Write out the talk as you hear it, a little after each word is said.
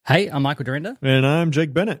Hey, I'm Michael Dorinda. And I'm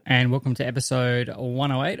Jake Bennett. And welcome to episode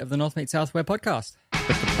 108 of the North Meets Southware podcast.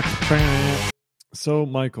 So,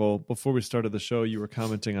 Michael, before we started the show, you were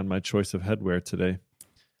commenting on my choice of headwear today.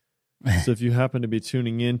 So if you happen to be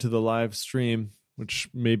tuning in to the live stream, which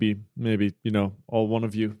maybe, all one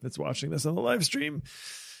of you that's watching this on the live stream,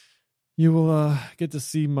 you will get to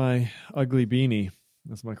see my ugly beanie,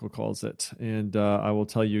 as Michael calls it. And I will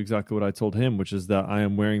tell you exactly what I told him, which is that I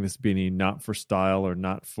am wearing this beanie not for style or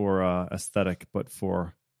not for aesthetic, but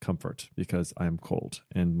for comfort because I am cold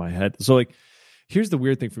and my head. So here's the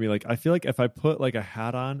weird thing for me. I feel like if I put a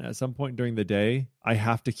hat on at some point during the day, I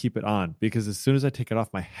have to keep it on because as soon as I take it off,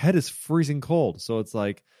 my head is freezing cold. So it's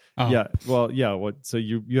like, What? So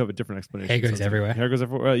you have a different explanation. Hair goes everywhere. Hair goes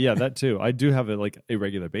everywhere. Yeah, that too. I do have a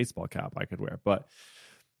regular baseball cap I could wear, but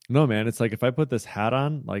no, man. It's like if I put this hat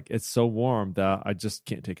on, it's so warm that I just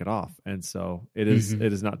can't take it off, and so it is.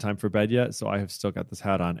 It is not time for bed yet. So I have still got this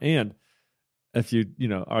hat on, and if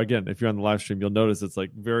if you're on the live stream, you'll notice it's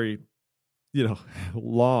very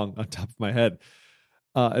long on top of my head.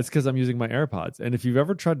 It's because I'm using my AirPods. And if you've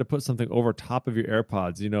ever tried to put something over top of your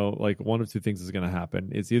AirPods, one of two things is going to happen.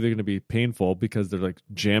 It's either going to be painful because they're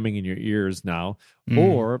jamming in your ears now,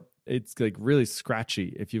 or it's really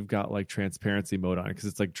scratchy if you've got transparency mode on it because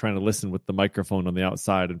it's trying to listen with the microphone on the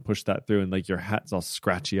outside and push that through and your hat's all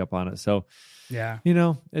scratchy up on it. So, yeah,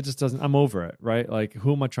 it just doesn't, I'm over it, right?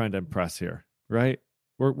 Who am I trying to impress here, right?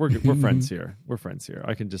 We're friends here. We're friends here.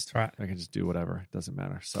 I can just do whatever. It doesn't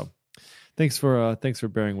matter. So thanks for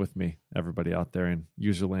bearing with me, everybody out there in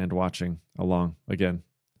Userland watching along again.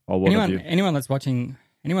 All one of you. Anyone that's watching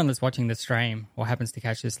the stream or happens to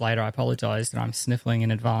catch this later, I apologize that I'm sniffling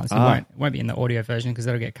in advance. It won't be in the audio version because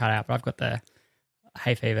that'll get cut out. But I've got the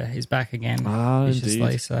hay fever. He's back again viciously.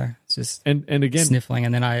 Indeed. So it's just and again sniffling,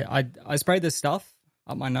 and then I sprayed this stuff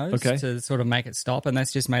up my nose to sort of make it stop, and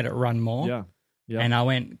that's just made it run more. Yeah. And I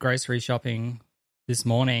went grocery shopping this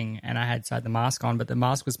morning and I had the mask on, but the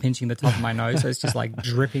mask was pinching the top of my nose. So it's just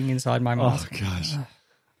dripping inside my mask. Oh, gosh.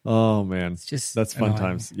 Oh, man. It's just that's fun annoying.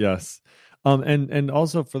 times. Yes. And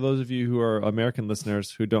also for those of you who are American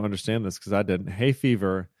listeners who don't understand this, because I didn't, hay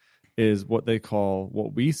fever is what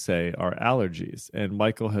we say are allergies. And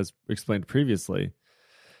Michael has explained previously,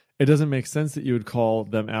 it doesn't make sense that you would call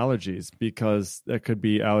them allergies because that could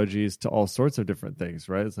be allergies to all sorts of different things,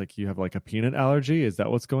 right? It's you have a peanut allergy. Is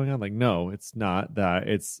that what's going on? No, it's not that.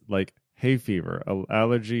 It's hay fever,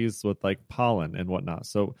 allergies with pollen and whatnot.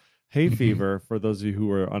 So hay fever, for those of you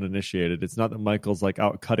who are uninitiated, it's not that Michael's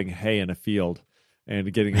out cutting hay in a field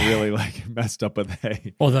and getting really messed up with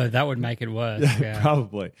hay. Although that would make it worse. Yeah.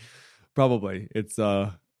 Probably. It's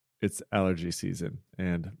allergy season,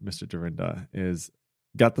 and Mr. Dorinda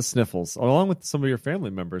got the sniffles along with some of your family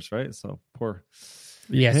members, right? So poor.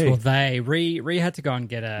 Yes, hey. Well, Ree had to go and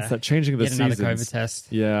get another COVID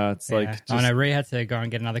test. Yeah, it's Ree had to go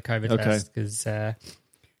and get another COVID test because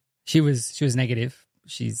she was negative.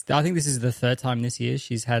 I think this is the third time this year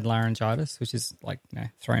she's had laryngitis, which is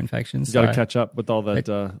throat infections. You got to catch up with all that,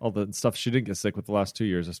 all the stuff she didn't get sick with the last 2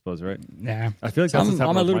 years, I suppose, right? Yeah, I feel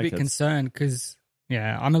I'm a little bit concerned because.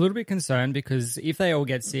 Yeah, I'm a little bit concerned because if they all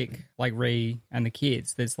get sick, like Ree and the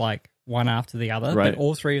kids, there's one after the other, right. But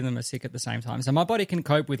all three of them are sick at the same time. So my body can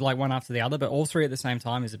cope with one after the other, but all three at the same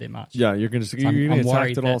time is a bit much. Yeah, you're going to get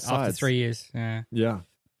attacked at all sides. After 3 years, yeah,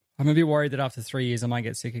 I'm a bit worried that after 3 years I might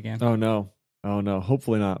get sick again. Oh no,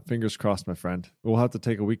 hopefully not. Fingers crossed, my friend. We'll have to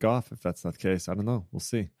take a week off if that's not the case. I don't know. We'll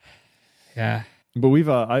see. Yeah. But we've,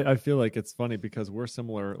 I feel like it's funny because we're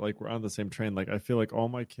similar, we're on the same train. I feel like all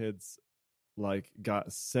my kids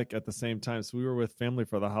got sick at the same time, so we were with family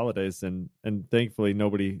for the holidays, and thankfully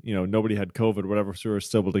nobody had COVID or whatever, so we were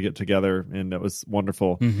still able to get together, and that was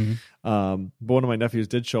wonderful. But one of my nephews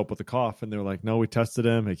did show up with a cough, and they were like, no, we tested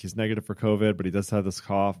him, he's negative for COVID, but he does have this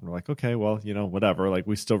cough, and we're like, okay, well, whatever.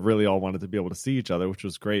 We still really all wanted to be able to see each other, which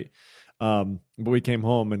was great. But we came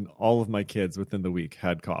home and all of my kids within the week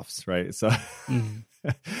had coughs, right? So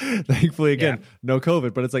thankfully, again, no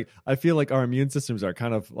COVID, but it's I feel like our immune systems are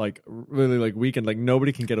kind of really weakened.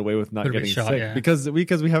 Nobody can get away with not getting sick because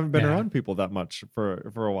we haven't been around people that much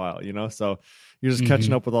for a while, so you're just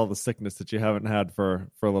catching up with all the sickness that you haven't had for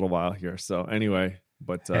a little while here. So anyway,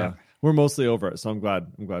 but we're mostly over it. So I'm glad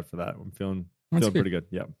for that. I'm feeling pretty good.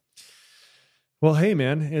 Yeah. Well, hey,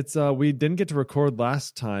 man, it's we didn't get to record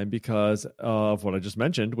last time because of what I just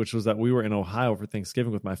mentioned, which was that we were in Ohio for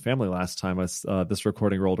Thanksgiving with my family last time as this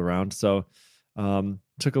recording rolled around. So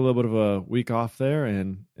took a little bit of a week off there,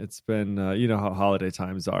 and it's been, you know how holiday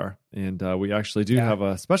times are. And we actually do have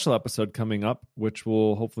a special episode coming up, which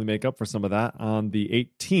will hopefully make up for some of that. On the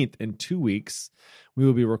 18th, in 2 weeks, we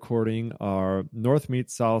will be recording our North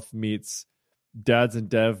meets South meets Dads and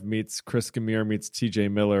Dev meets Chris Gamere meets TJ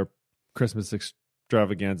Miller Christmas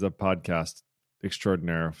extravaganza podcast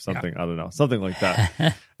extraordinaire, something, I don't know, something like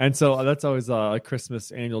that. And so that's always a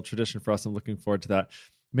Christmas annual tradition for us. I'm looking forward to that.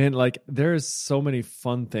 Man, like there's so many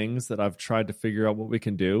fun things that I've tried to figure out what we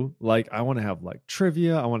can do. Like I want to have like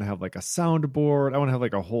trivia. I want to have like a soundboard. I want to have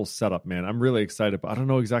like a whole setup, man. I'm really excited, but I don't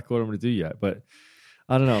know exactly what I'm going to do yet. But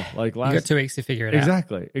I don't know. Like you got 2 weeks to figure it out.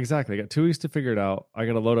 Exactly. I got 2 weeks to figure it out. I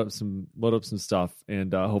got to load up some stuff,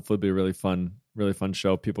 and hopefully it'll be a really fun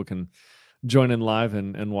show. People can join in live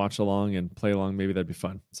and watch along and play along. Maybe that'd be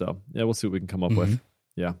fun. So yeah, we'll see what we can come up with.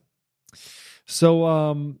 Yeah.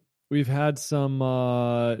 So we've had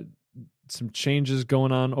some changes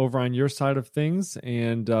going on over on your side of things,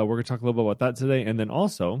 and we're going to talk a little bit about that today. And then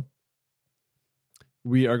also,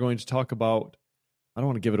 we are going to talk about, I don't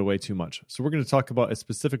want to give it away too much, so we're going to talk about a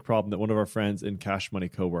specific problem that one of our friends in Cash Money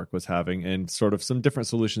Co-work was having, and sort of some different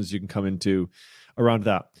solutions you can come into around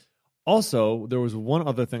that. Also, there was one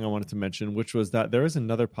other thing I wanted to mention, which was that there is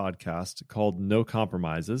another podcast called No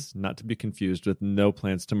Compromises, not to be confused with No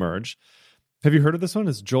Plans to Merge. Have you heard of this one?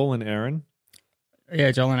 It's Joel and Aaron.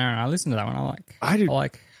 Yeah, Joel and Aaron. I listen to that one.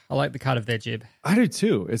 I like the cut of their jib. I do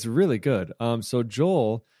too. It's really good. So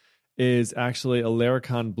Joel is actually a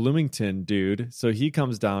Laracon Bloomington dude. So he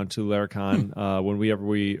comes down to Laracon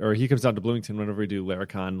he comes down to Bloomington whenever we do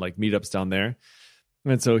Laracon like meetups down there.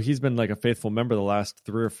 And so he's been like a faithful member the last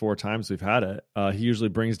 3 or 4 times we've had it. He usually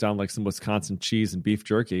brings down like some Wisconsin cheese and beef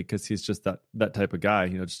jerky because he's just that type of guy,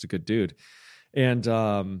 you know, just a good dude.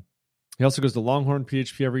 And he also goes to Longhorn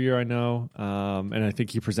PHP every year, I know. And I think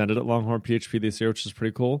he presented at Longhorn PHP this year, which is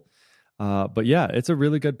pretty cool. But yeah, it's a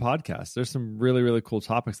really good podcast. There's some really, really cool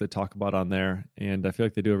topics they talk about on there. And I feel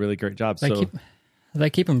like they do a really great job. They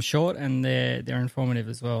keep them short, and they're informative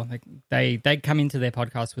as well. Like they come into their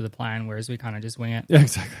podcast with a plan, whereas we kind of just wing it. Yeah,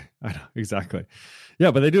 exactly. I know, exactly.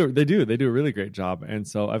 Yeah, but they do a really great job. And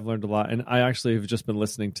so I've learned a lot. And I actually have just been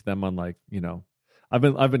listening to them on like, you know, I've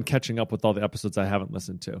been catching up with all the episodes I haven't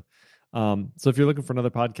listened to. So if you're looking for another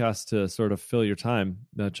podcast to sort of fill your time,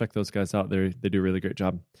 check those guys out. They do a really great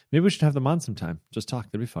job. Maybe we should have them on sometime. Just talk.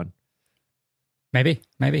 That'd be fun. Maybe.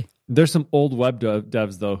 There's some old web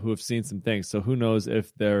devs though who have seen some things. So who knows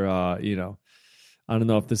if they're, you know, I don't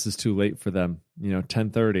know if this is too late for them. You know,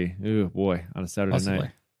 10:30. Ooh boy, on a Saturday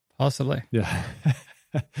night. Possibly. Yeah.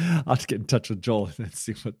 I'll have to get in touch with Joel and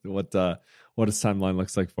see what his timeline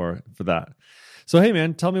looks like for that. So hey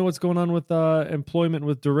man, tell me what's going on with employment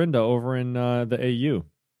with Dorinda over in the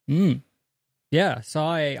AU. Yeah, so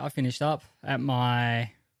I finished up at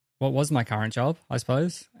what was my current job, I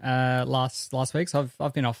suppose, last week. So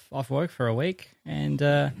I've been off work for a week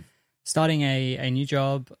and starting a new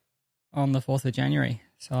job on the 4th of January.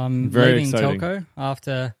 So I'm leaving telco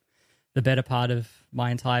after the better part of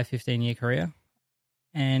my entire 15-year career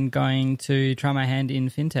and going to try my hand in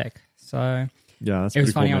fintech. So yeah, that's it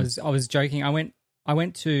was funny. Cool, I was joking. I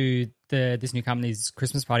went to this new company's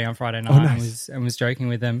Christmas party on Friday night and was joking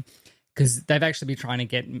with them because they've actually been trying to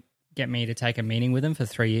get me to take a meeting with them for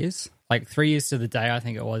 3 years. Like 3 years to the day, I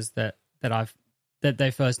think it was that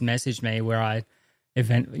they first messaged me where I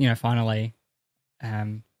finally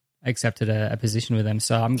accepted a position with them.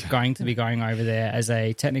 So I'm going to be going over there as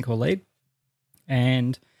a technical lead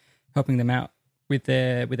and helping them out with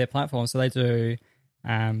their platform. So they do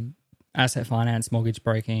asset finance, mortgage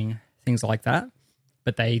broking, things like that.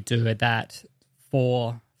 But they do that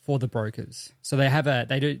for the brokers. So they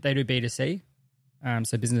do B2C,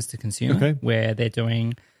 so business to consumer, where they're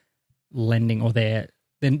doing lending, or they're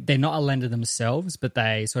not a lender themselves, but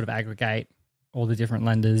they sort of aggregate all the different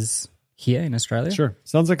lenders here in Australia. Sure,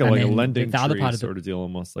 sounds like a lending tree sort of deal,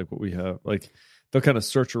 almost like what we have. Like they'll kind of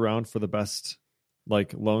search around for the best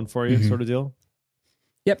like loan for you, sort of deal.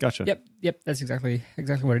 Yep. Gotcha. Yep. That's exactly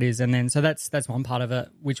what it is. And then so that's one part of it,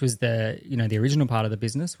 which was the original part of the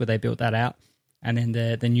business where they built that out. And then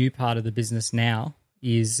the new part of the business now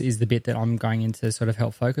is the bit that I'm going in to sort of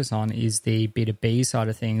help focus on, is the B2B side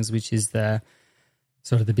of things, which is the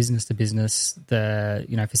sort of the business to business, the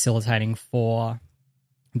facilitating for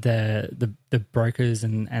the brokers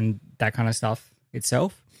and that kind of stuff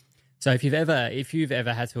itself. So if you've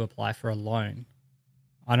ever had to apply for a loan,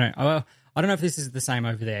 I don't know if this is the same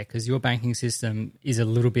over there, because your banking system is a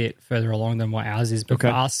little bit further along than what ours is. But for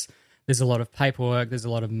us, there's a lot of paperwork. There's a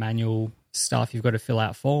lot of manual stuff. You've got to fill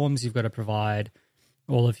out forms. You've got to provide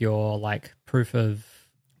all of your like proof of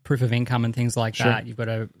proof of income and things like Sure. that. You've got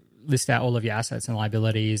to list out all of your assets and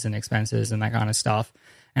liabilities and expenses and that kind of stuff.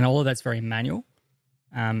 And all of that's very manual.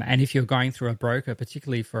 And if you're going through a broker,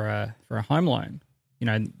 particularly for a home loan, you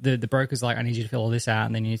know, the broker's like, I need you to fill all this out,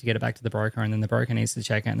 and then you need to get it back to the broker, and then the broker needs to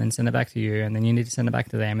check it and then send it back to you, and then you need to send it back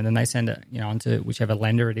to them, and then they send it, you know, onto whichever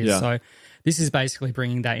lender it is. Yeah. So this is basically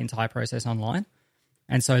bringing that entire process online.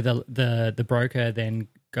 And so the broker then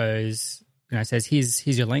goes, you know, says, here's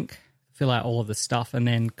your link, fill out all of the stuff, and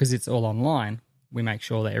then because it's all online, we make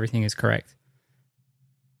sure that everything is correct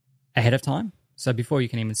ahead of time. So before you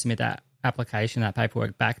can even submit that application, that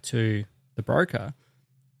paperwork back to the broker,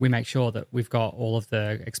 we make sure that we've got all of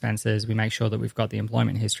the expenses. We make sure that we've got the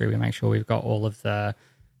employment history. We make sure we've got all of the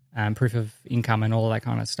proof of income and all of that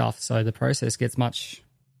kind of stuff. So the process gets much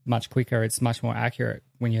quicker. It's much more accurate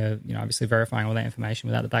when you're, you know, obviously verifying all that information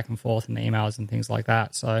without the back and forth and the emails and things like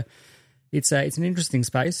that. So it's an interesting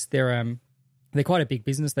space. They're quite a big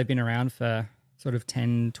business. They've been around for sort of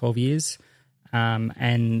 10, 12 years.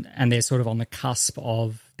 And they're sort of on the cusp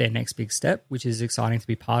of their next big step, which is exciting to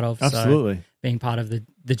be part of. Absolutely. So being part of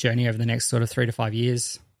the journey over the next sort of 3 to 5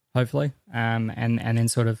 years, hopefully, and then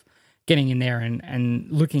sort of getting in there and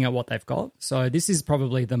looking at what they've got. So this is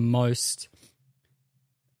probably the most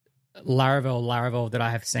Laravel that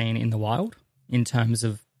I have seen in the wild in terms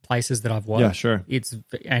of places that I've worked. Yeah, sure. It's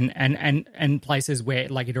and places where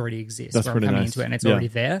like it already exists. That's where pretty I'm coming nice. into it and it's Yeah. already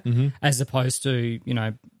there, Mm-hmm. as opposed to, you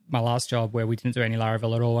know, my last job where we didn't do any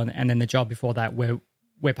Laravel at all, and then the job before that where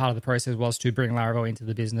part of the process was to bring Laravel into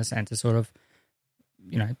the business and to sort of,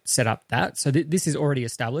 you know, set up that. So this is already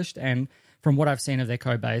established, and from what I've seen of their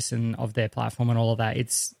code base and of their platform and all of that,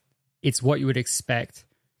 it's what you would expect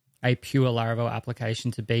a pure Laravel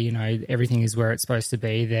application to be. You know, everything is where it's supposed to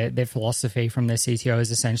be. Their philosophy from their CTO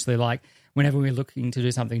is essentially like, whenever we're looking to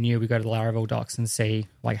do something new, we go to the Laravel docs and see,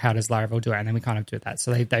 like, how does Laravel do it? And then we kind of do that.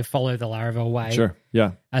 So they follow the Laravel way, Sure.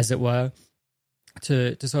 Yeah. as it were,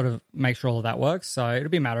 to sort of make sure all of that works. So it'll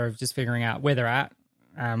be a matter of just figuring out where they're at,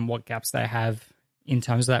 what gaps they have in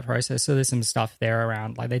terms of that process. So there's some stuff there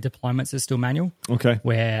around, like, their deployments are still manual, Okay.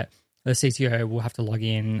 where the CTO will have to log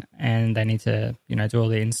in and they need to, you know, do all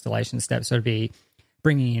the installation steps. So it'd be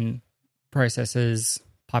bringing in processes,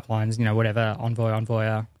 pipelines, you know, whatever,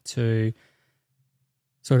 Envoyer, to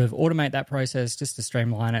sort of automate that process, just to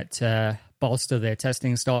streamline it, to bolster their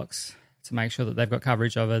testing stocks, to make sure that they've got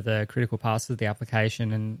coverage over the critical parts of the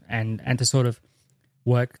application, and to sort of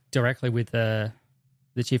work directly with the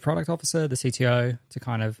chief product officer, the CTO, to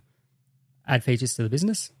kind of add features to the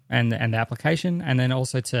business and the application, and then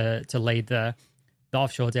also to lead the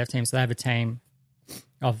offshore dev team. So they have a team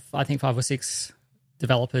of, I think, 5 or 6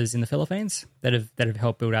 developers in the Philippines that have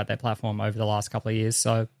helped build out their platform over the last couple of years.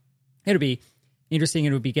 So it'll be interesting.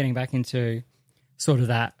 It'll be getting back into sort of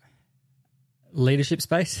that leadership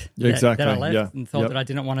space that I left and thought that I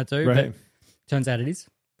didn't want to do, Right. but turns out it is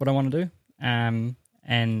what I want to do. And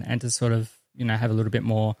to sort of, you know, have a little bit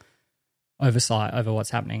more oversight over what's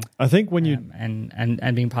happening. I think when you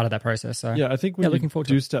and being part of that process. So I think when looking you forward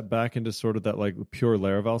to do it. step back into sort of that like pure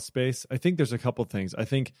Laravel space, I think there's a couple things. I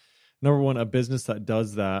think number one, a business that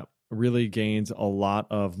does that really gains a lot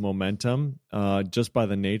of momentum just by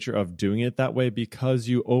the nature of doing it that way, because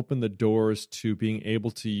you open the doors to being able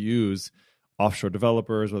to use offshore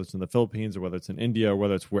developers, whether it's in the Philippines or whether it's in India or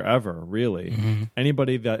whether it's wherever, really. Mm-hmm.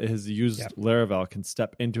 Anybody that has used Laravel can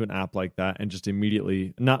step into an app like that and just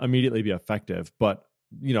not immediately be effective, but,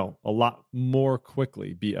 you know, a lot more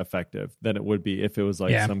quickly be effective than it would be if it was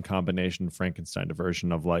like some combination Frankenstein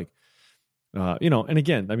version of like, you know, and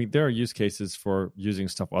again, I mean, there are use cases for using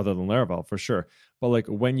stuff other than Laravel for sure. But like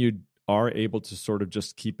when you are able to sort of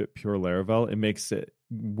just keep it pure Laravel, it makes it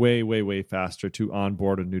way, way, way faster to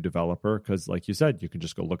onboard a new developer. Because like you said, you can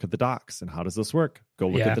just go look at the docs and how does this work? Go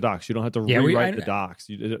look at the docs. You don't have to rewrite the docs.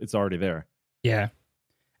 It's already there. Yeah.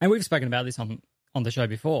 And we've spoken about this on the show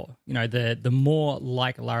before. You know, the more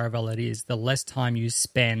like Laravel it is, the less time you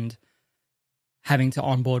spend having to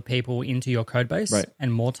onboard people into your code base,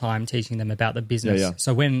 and more time teaching them about the business. Yeah.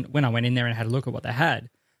 So when I went in there and had a look at what they had,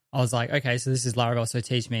 I was like, okay, so this is Laravel, so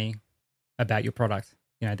teach me about your product.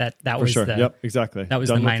 You know, that For was sure. the Exactly. That was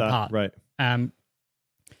Done the with main that. part. Right.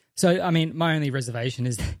 So I mean, my only reservation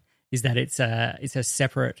is that it's a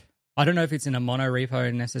separate, I don't know if it's in a mono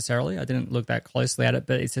repo necessarily. I didn't look that closely at it,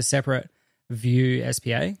 but it's a separate Vue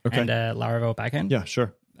SPA and a Laravel backend. Yeah,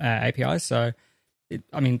 sure. API. So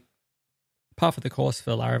I mean, par for the course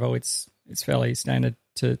for Laravel, it's fairly standard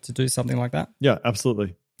to do something like that. Yeah,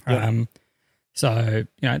 absolutely. Yeah. So,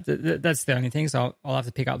 you know, that's the only thing. So I'll have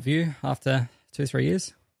to pick up Vue after 2-3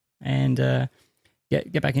 years and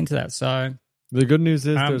get back into that. So The good news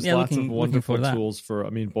is there's lots of looking wonderful tools for,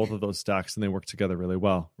 both of those stacks, and they work together really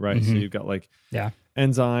well, right? Mm-hmm. So you've got like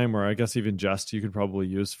Enzyme, or I guess even Jest you could probably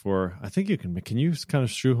use for, I think can you kind of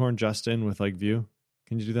shoehorn Jest in with like Vue?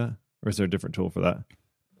 Can you do that? Or is there a different tool for that?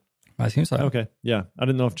 I think so. Okay. Yeah. I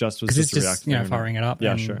didn't know if Jest was just React. Firing it up.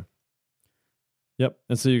 Yeah, sure. Yep.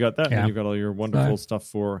 And so you got that, and you've got all your wonderful stuff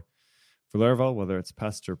for Laravel, whether it's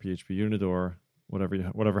Pest or PHP Unit or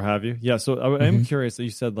whatever have you. Yeah. So I am curious that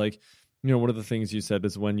you said like, one of the things you said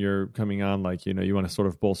is when you're coming on, like, you want to sort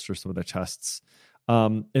of bolster some of the tests.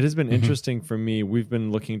 It has been interesting for me. We've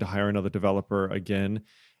been looking to hire another developer again.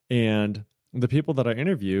 And the people that I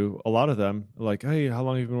interview, a lot of them are like, hey, how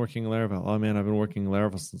long have you been working in Laravel? Oh man, I've been working in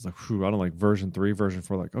Laravel since like, I don't like version 3, version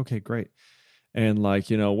 4. Like, okay, great. And like,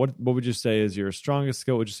 what would you say is your strongest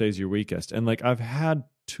skill? What would you say is your weakest? And like, I've had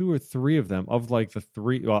 2 or 3 of them of like the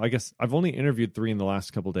 3. Well, I guess I've only interviewed 3 in the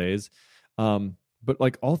last couple of days. But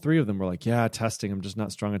like all 3 of them were like, yeah, testing. I'm just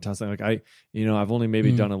not strong at testing. Like I've only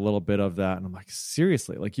maybe done a little bit of that. And I'm like,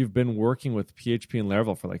 seriously, like you've been working with PHP and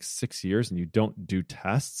Laravel for like 6 years and you don't do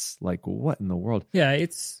tests? Like what in the world? Yeah,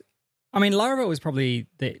 Laravel is probably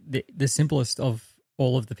the simplest of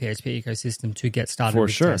all of the PHP ecosystem to get started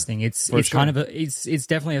with testing. It's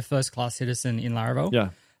definitely a first class citizen in Laravel. Yeah.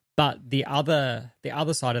 But the other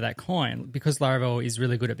side of that coin, because Laravel is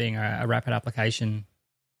really good at being a rapid application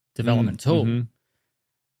development tool,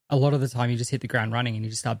 a lot of the time you just hit the ground running and you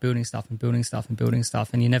just start building stuff and building stuff and building stuff,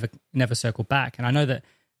 and you never circle back. And I know that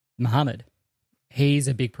Mohammed, he's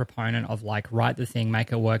a big proponent of like write the thing,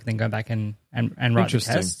 make it work, then go back and write the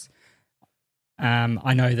tests.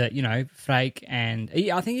 I know that, Freek and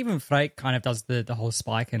I think even Freek kind of does the whole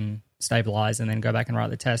spike and stabilize and then go back and write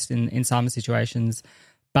the test in some situations.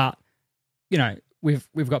 But,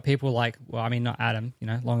 we've got people like, not Adam,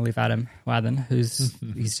 long live Adam Wathan,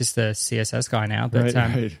 he's just a CSS guy now. But,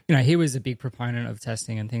 right. He was a big proponent of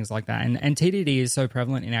testing and things like that. And TDD is so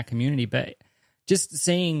prevalent in our community, but just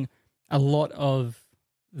seeing a lot of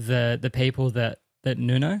the people that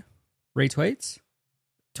Nuno retweets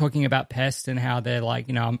talking about Pest and how they're like,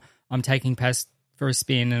 I'm taking Pest for a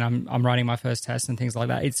spin and I'm writing my first test and things like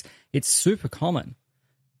that. It's super common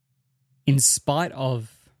in spite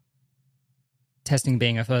of testing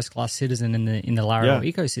being a first class citizen in the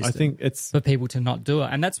Laravel ecosystem. I think it's for people to not do it.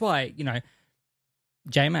 And that's why,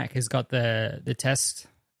 JMac has got the test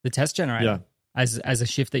generator as a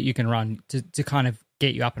shift that you can run to kind of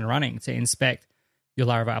get you up and running, to inspect your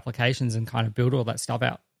Laravel applications and kind of build all that stuff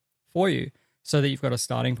out for you, so that you've got a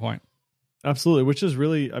starting point. Absolutely, which is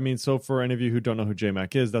really, so for any of you who don't know who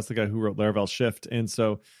JMac is, that's the guy who wrote Laravel Shift. And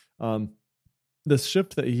so the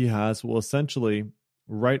shift that he has will essentially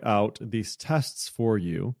write out these tests for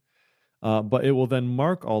you, but it will then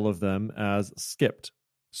mark all of them as skipped.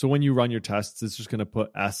 So when you run your tests, it's just going to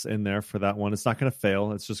put S in there for that one. It's not going to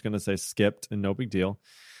fail. It's just going to say skipped and no big deal.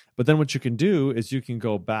 But then what you can do is you can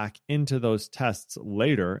go back into those tests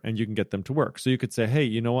later and you can get them to work. So you could say, hey,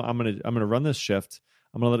 you know what? I'm gonna run this shift.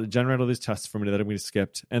 I'm going to let it generate all these tests for me that I'm going to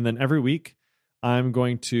skip. And then every week, I'm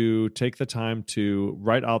going to take the time to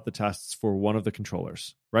write out the tests for one of the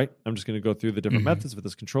controllers, right? I'm just going to go through the different methods with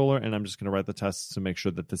this controller, and I'm just going to write the tests to make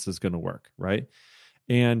sure that this is going to work, right?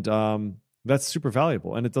 And that's super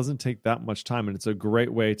valuable, and it doesn't take that much time, and it's a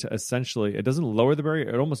great way to essentially, it doesn't lower the barrier,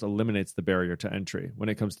 it almost eliminates the barrier to entry when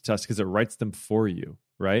it comes to tests, because it writes them for you,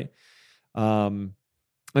 right?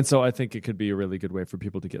 And so I think it could be a really good way for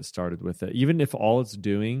people to get started with it, even if all it's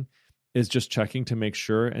doing is just checking to make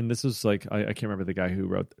sure. And this is like, I can't remember the guy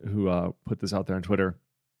who put this out there on Twitter.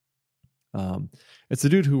 It's the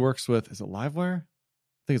dude who works with, is it Livewire?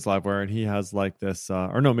 I think it's Livewire, and he has like this,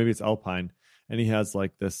 or no, maybe it's Alpine. And he has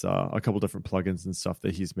like this, a couple different plugins and stuff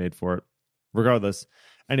that he's made for it. Regardless,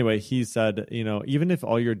 anyway, he said, even if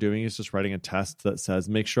all you're doing is just writing a test that says,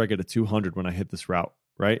 make sure I get a 200 when I hit this route,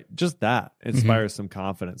 right? Just that inspires some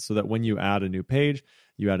confidence, so that when you add a new page,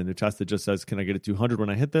 you add a new test that just says, can I get a 200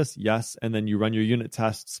 when I hit this? Yes. And then you run your unit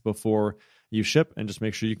tests before you ship and just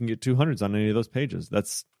make sure you can get 200s on any of those pages.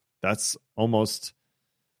 That's almost,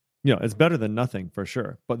 it's better than nothing for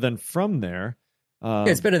sure. But then from there,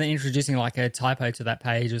 it's better than introducing like a typo to that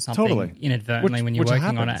page or something inadvertently when you're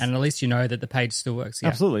working on it, and at least you know that the page still works. Yeah.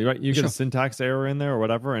 Absolutely, right? You get a syntax error in there or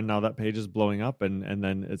whatever, and now that page is blowing up, and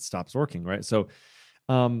then it stops working, right? So,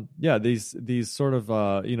 these sort of,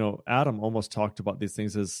 Adam almost talked about these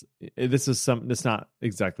things as it's not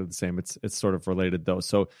exactly the same. It's sort of related though.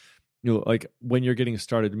 So like when you're getting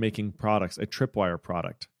started making products, a tripwire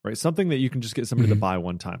product, right? Something that you can just get somebody to buy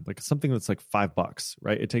one time, like something that's like $5,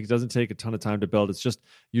 right? Doesn't take a ton of time to build. It's just,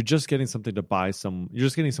 you're just getting something to buy you're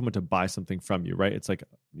just getting someone to buy something from you, right? It's like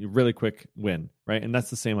a really quick win, right? And that's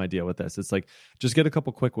the same idea with this. It's like, just get a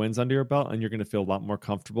couple quick wins under your belt and you're going to feel a lot more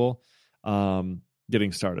comfortable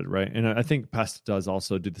getting started, right? And I think Pest does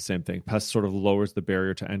also do the same thing. Pest sort of lowers the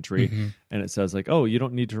barrier to entry, and it says like, oh, you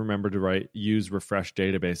don't need to remember to use refresh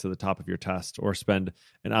database at the top of your test or spend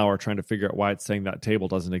an hour trying to figure out why it's saying that table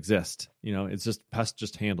doesn't exist. It's just Pest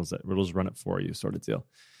just handles it. It'll just run it for you, sort of deal.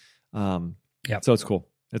 So it's cool.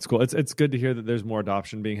 It's cool. It's good to hear that there's more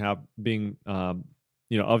adoption being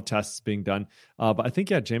of tests being done. But I think,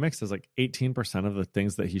 JMX says like 18% of the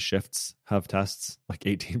things that he shifts have tests, like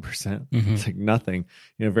 18%. It's like nothing,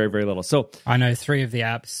 very, very little. So I know 3 of the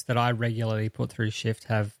apps that I regularly put through Shift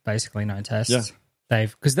have basically no tests. Yeah.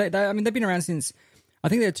 Because they've been around since, I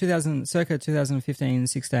think they're circa 2015,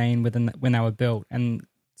 16 when they were built. And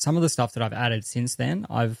some of the stuff that I've added since then,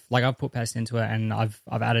 I've put Pest into it and I've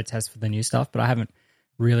added tests for the new stuff, but I haven't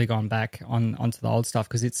really gone back onto the old stuff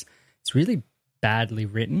because it's really badly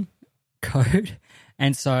written code,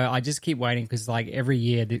 and so I just keep waiting because like every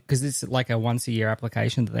year, because it's like a once a year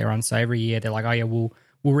application that they run, so every year they're like, oh yeah, we'll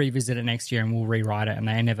revisit it next year and we'll rewrite it, and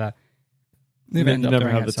they never end up doing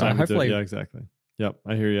have the it. time so hopefully, yeah, exactly. Yep,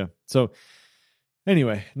 I hear you. So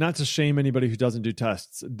anyway, not to shame anybody who doesn't do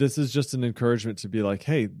tests, this is just an encouragement to be like,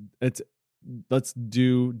 hey, let's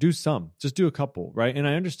do some, just do a couple, right? And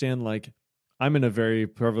I understand, like, I'm in a very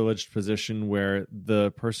privileged position where the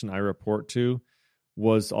person I report to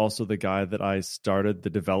was also the guy that I started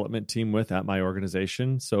the development team with at my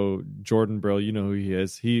organization. So Jordan Brill, you know who he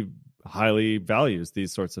is. He highly values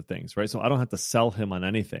these sorts of things, right? So I don't have to sell him on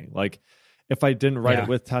anything. Like if I didn't write it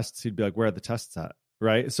with tests, he'd be like, where are the tests at?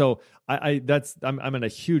 Right. So I'm in a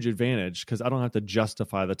huge advantage because I don't have to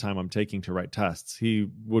justify the time I'm taking to write tests. He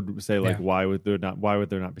would say like, why would there not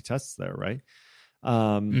be tests there? Right.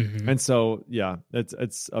 And so,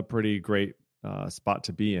 it's a pretty great spot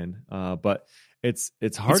to be in. But it's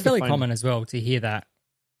hard. It's fairly common as well to hear that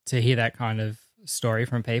kind of story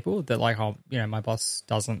from people that like, oh, my boss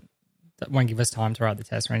won't give us time to write the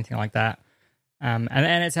test or anything like that. And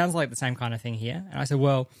it sounds like the same kind of thing here. And I said,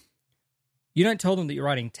 well, you don't tell them that you're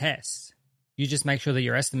writing tests. You just make sure that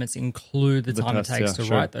your estimates include the time tests, it takes to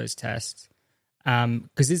write those tests.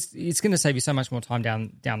 Because it's going to save you so much more time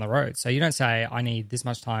down the road. So you don't say, I need this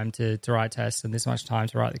much time to write tests and this much time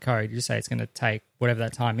to write the code. You just say it's going to take whatever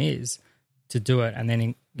that time is to do it, and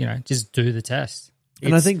then just do the test.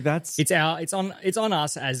 And I think it's on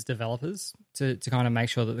us as developers to kind of make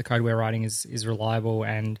sure that the code we're writing is reliable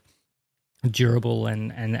and durable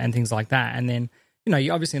and things like that. And then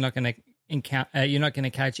you're obviously not going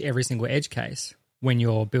to catch every single edge case when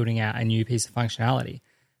you're building out a new piece of functionality.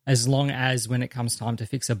 As long as when it comes time to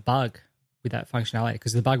fix a bug with that functionality,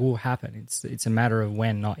 because the bug will happen. It's a matter of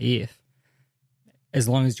when, not if. As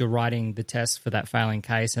long as you're writing the test for that failing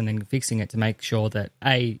case and then fixing it to make sure that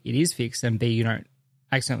A, it is fixed, and B, you don't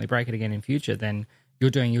accidentally break it again in future, then you're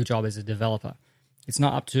doing your job as a developer. It's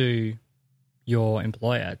not up to your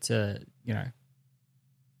employer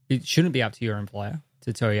it shouldn't be up to your employer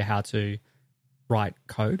to tell you how to write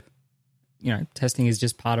code. Testing is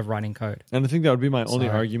just part of writing code. And I think that would be my only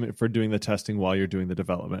argument for doing the testing while you're doing the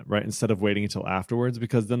development, right? Instead of waiting until afterwards,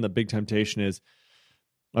 because then the big temptation is,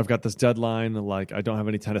 I've got this deadline, like I don't have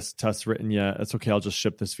any tests written yet. It's okay. I'll just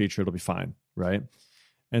ship this feature. It'll be fine, right?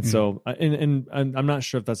 And so, and I'm not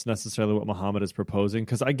sure if that's necessarily what Muhammad is proposing,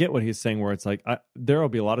 because I get what he's saying, where it's like, there will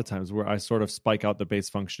be a lot of times where I sort of spike out the base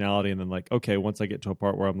functionality and then like, okay, once I get to a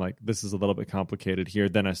part where I'm like, this is a little bit complicated here,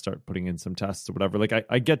 then I start putting in some tests or whatever. Like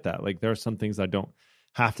I get that. Like there are some things I don't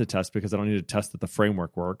have to test because I don't need to test that the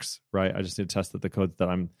framework works, right? I just need to test that the code that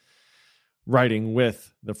I'm writing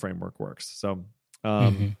with the framework works. So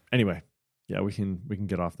anyway, we can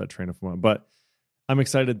get off that train of thought, but I'm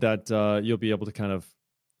excited that you'll be able to kind of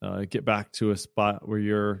get back to a spot where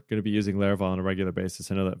you're going to be using Laravel on a regular basis.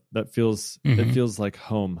 I know that feels it feels like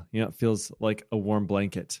home. It feels like a warm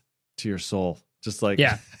blanket to your soul. Just like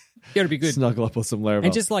it'll be good. Snuggle up with some Laravel,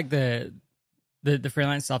 and just like the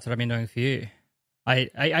freelance stuff that I've been doing for you.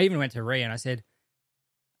 I even went to Ree and I said,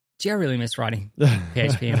 "Gee, I really miss writing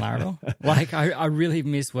PHP in Laravel. Like I really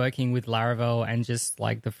miss working with Laravel and just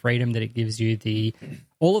like the freedom that it gives you,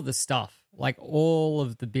 all of the stuff." Like all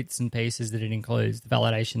of the bits and pieces that it includes, the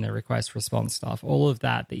validation, the request response stuff, all of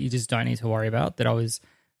that you just don't need to worry about, that I was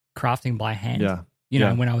crafting by hand.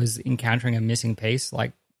 When I was encountering a missing piece,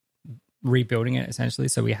 like rebuilding it essentially.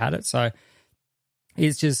 So we had it. So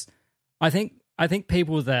it's just, I think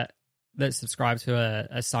people that that subscribe to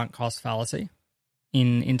a sunk cost fallacy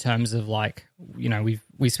in terms of like, you know,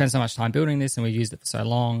 we spent so much time building this and we've used it for so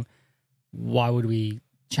long. Why would we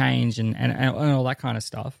change and all that kind of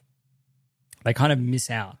stuff? They kind of miss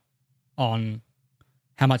out on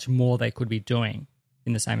how much more they could be doing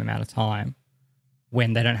in the same amount of time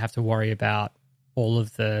when they don't have to worry about all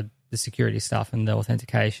of the security stuff and the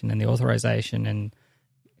authentication and the authorization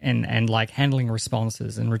and like handling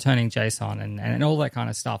responses and returning JSON and all that kind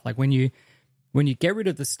of stuff. Like when you get rid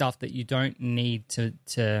of the stuff that you don't need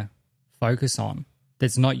to focus on,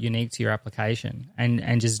 that's not unique to your application,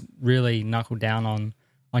 and just really knuckle down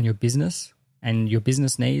on your business and your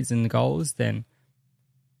business needs and goals, then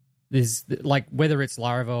there's like, whether it's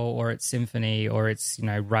Laravel or it's Symfony or it's, you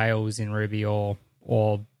know, Rails in Ruby or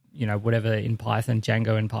you know, whatever in Python,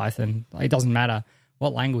 Django in Python, it doesn't matter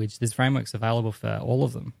what language. There's frameworks available for all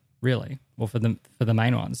of them, really, or for the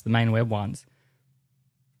main ones, the main web ones.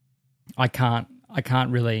 I can't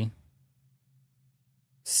really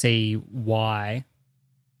see why.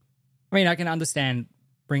 I mean, I can understand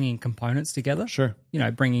bringing components together. Sure. You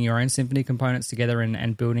know, bringing your own Symfony components together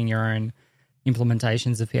and building your own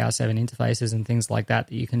implementations of PR7 interfaces and things like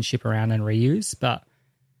that you can ship around and reuse. But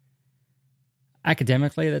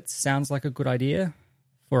academically, that sounds like a good idea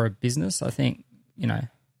for a business. I think, you know,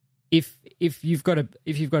 if you've got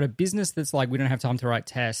a business that's like, we don't have time to write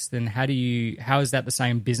tests, then how is that the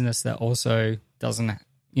same business that also doesn't,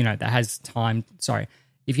 you know, that has time? Sorry.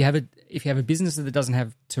 If you have a business that doesn't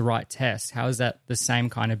have to write tests, how is that the same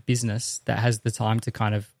kind of business that has the time to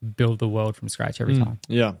kind of build the world from scratch every time?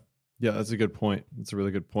 Yeah. Yeah, that's a good point. That's a really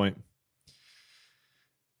good point.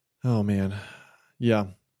 Oh, man. Yeah.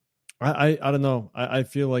 I don't know. I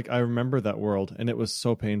feel like I remember that world, and it was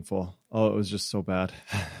so painful. Oh, it was just so bad.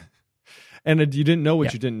 And you didn't know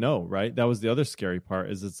what you didn't know, right? That was the other scary part,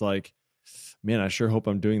 is it's like, man, I sure hope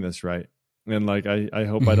I'm doing this right. And like, I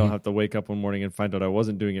hope I don't have to wake up one morning and find out I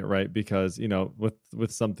wasn't doing it right, because, you know,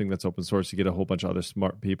 with something that's open source, you get a whole bunch of other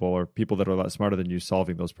smart people or people that are a lot smarter than you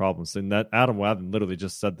solving those problems. And that Adam Wathan literally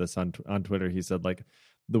just said this on Twitter. He said, like,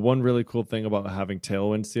 the one really cool thing about having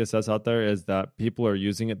Tailwind CSS out there is that people are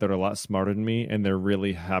using it that are a lot smarter than me, and they're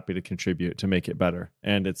really happy to contribute to make it better.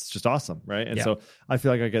 And it's just awesome, right? And so I feel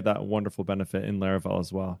like I get that wonderful benefit in Laravel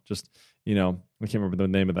as well. Just, you know, I can't remember the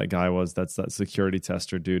name of that guy was. That's that security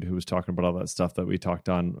tester dude who was talking about all that stuff that we talked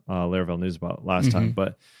on Laravel News about last time.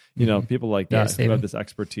 But, you know, people like that who have this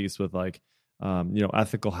expertise with like, you know,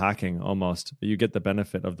 ethical hacking almost. You get the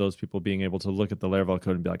benefit of those people being able to look at the Laravel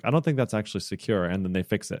code and be like, I don't think that's actually secure. And then they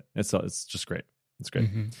fix it. It's just great. It's great.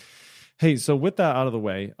 Hey, so with that out of the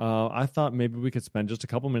way, I thought maybe we could spend just a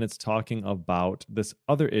couple minutes talking about this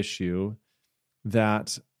other issue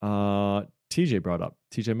that TJ brought up.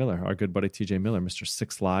 TJ Miller, our good buddy TJ Miller, Mr.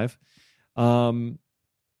 6Live.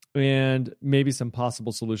 And maybe some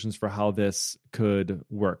possible solutions for how this could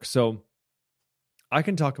work. So I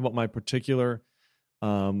can talk about my particular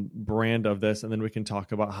brand of this, and then we can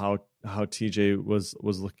talk about how TJ was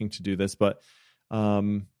looking to do this. But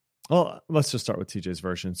well, let's just start with TJ's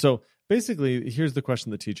version. So basically, here's the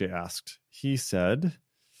question that TJ asked. He said,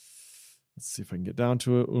 let's see if I can get down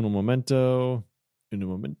to it. Uno momento.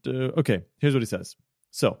 Okay, here's what he says.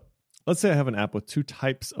 So let's say I have an app with two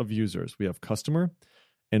types of users. We have customer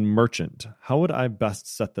and merchant. How would I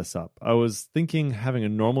best set this up? I was thinking having a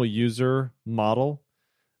normal user model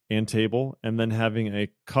and table, and then having a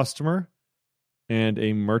customer and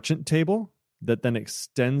a merchant table that then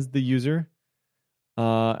extends the user,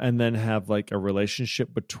 and then have like a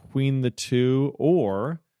relationship between the two.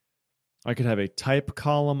 Or I could have a type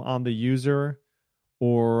column on the user,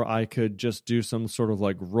 or I could just do some sort of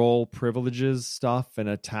like role privileges stuff and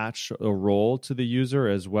attach a role to the user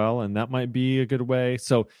as well. And that might be a good way.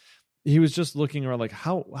 So he was just looking around like,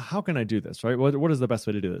 how can I do this, right? What is the best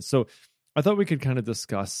way to do this? So I thought we could kind of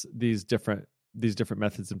discuss these different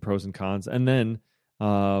methods and pros and cons. And then,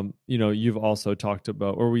 you know, you've also talked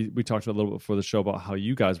about, or we talked about a little bit before the show about how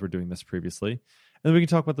you guys were doing this previously. And then we can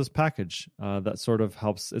talk about this package that sort of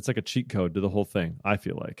helps. It's like a cheat code to the whole thing, I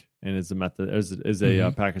feel like, and is a method, is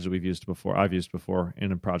a package that we've used before. I've used before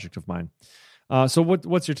in a project of mine. So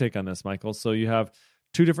what's your take on this, Michael? So you have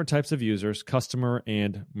two different types of users, customer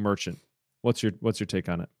and merchant. What's your take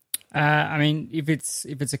on it? I mean, if it's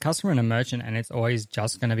a customer and a merchant, and it's always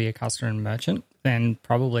just going to be a customer and merchant, then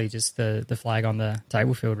probably just the flag on the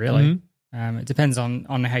table field. Really, it depends on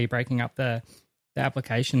how you're breaking up the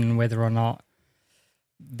application and whether or not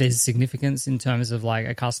there's significance in terms of like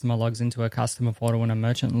a customer logs into a customer portal and a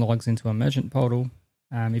merchant logs into a merchant portal.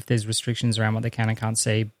 If there's restrictions around what they can and can't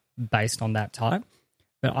see based on that type,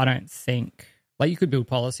 but I don't think like you could build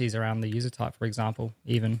policies around the user type, for example,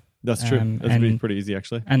 even That's true. That's pretty easy,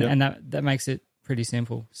 actually. And that makes it pretty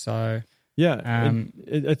simple. So yeah,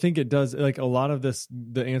 I think it does. Like a lot of this,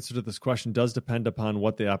 the answer to this question does depend upon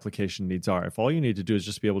what the application needs are. If all you need to do is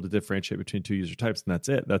just be able to differentiate between two user types, and that's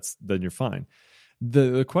it, then you're fine.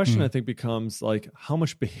 The question I think becomes like how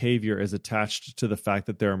much behavior is attached to the fact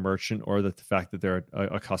that they're a merchant or the fact that they're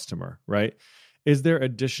a customer, right? Is there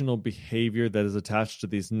additional behavior that is attached to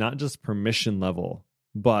these, not just permission level,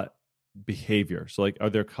 but behavior? So like, are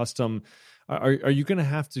there custom, are you going to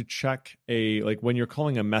have to check like when you're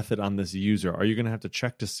calling a method on this user, are you going to have to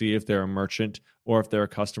check to see if they're a merchant or if they're a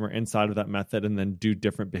customer inside of that method and then do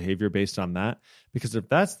different behavior based on that? Because if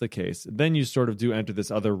that's the case, then you sort of do enter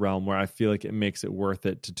this other realm where I feel like it makes it worth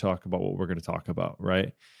it to talk about what we're going to talk about,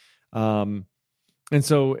 right? And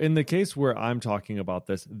so in the case where I'm talking about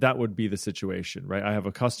this, that would be the situation, right? I have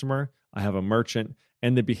a customer, I have a merchant,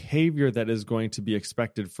 and the behavior that is going to be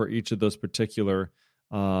expected for each of those particular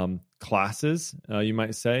classes, you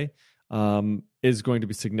might say, is going to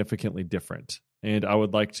be significantly different. And I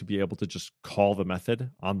would like to be able to just call the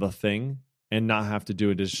method on the thing and not have to do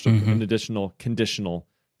an additional conditional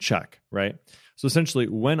check, right? So essentially,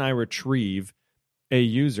 when I retrieve a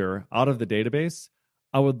user out of the database,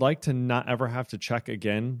 I would like to not ever have to check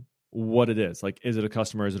again what it is. Like, is it a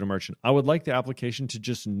customer? Is it a merchant? I would like the application to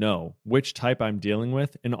just know which type I'm dealing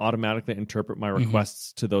with and automatically interpret my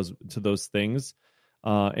requests to those things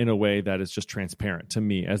in a way that is just transparent to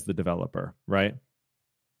me as the developer, right?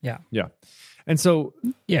 Yeah. And so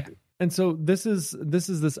this is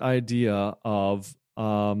this idea of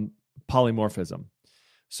polymorphism.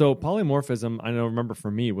 So polymorphism, I remember for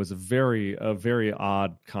me, was a very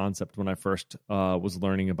odd concept when I first was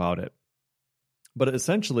learning about it. But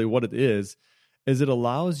essentially what it is it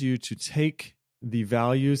allows you to take the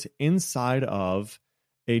values inside of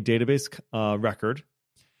a database record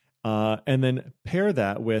and then pair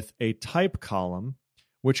that with a type column,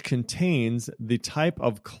 which contains the type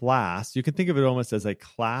of class. You can think of it almost as a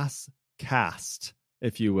class cast,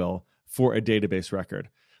 if you will, for a database record.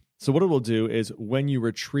 So what it will do is when you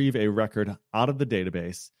retrieve a record out of the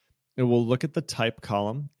database, it will look at the type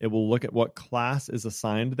column. It will look at what class is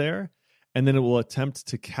assigned there, and then it will attempt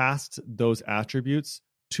to cast those attributes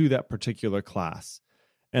to that particular class.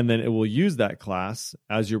 And then it will use that class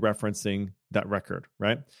as you're referencing that record,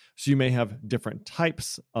 right? So you may have different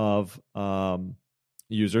types of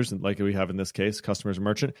users, like we have in this case, customers and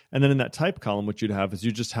merchant. And then in that type column, what you'd have is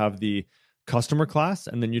you just have the customer class,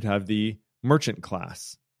 and then you'd have the merchant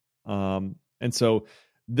class. And so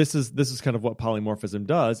this is kind of what polymorphism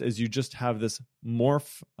does, is you just have this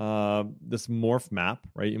morph map,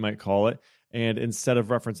 right? You might call it. And instead of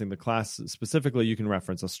referencing the class specifically, you can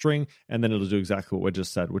reference a string, and then it'll do exactly what we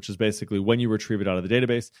just said, which is basically when you retrieve it out of the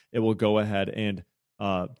database, it will go ahead and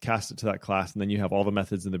cast it to that class. And then you have all the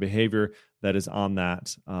methods and the behavior that is on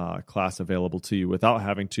that class available to you without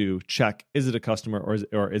having to check, is it a customer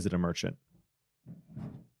or is it a merchant?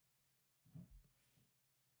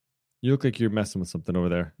 You look like you're messing with something over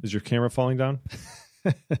there. Is your camera falling down?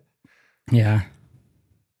 Yeah.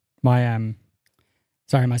 My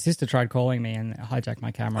sister tried calling me and hijacked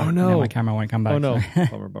my camera. Oh, no. Now my camera won't come back. Oh, no.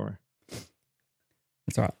 So. Bummer.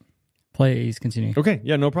 That's all right. Please continue. Okay.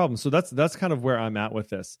 Yeah, no problem. So that's kind of where I'm at with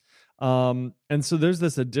this. And so there's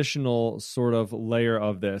this additional sort of layer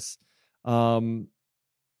of this. And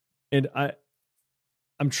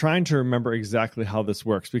I'm trying to remember exactly how this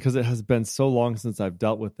works because it has been so long since I've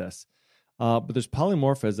dealt with this. But there's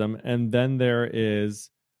polymorphism, and then there is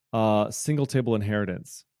single table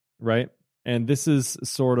inheritance, right? And this is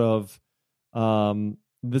sort of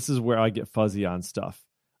this is where I get fuzzy on stuff.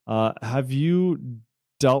 Have you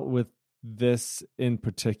dealt with this in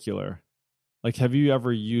particular? Like, have you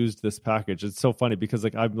ever used this package? It's so funny because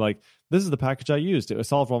I'm like, this is the package I used. It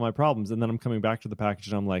solved all my problems. And then I'm coming back to the package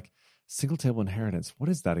and I'm like, single table inheritance. What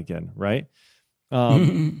is that again? Right.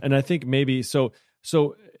 And I think maybe, so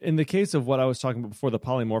in the case of what I was talking about before, the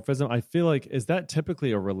polymorphism, I feel like, is that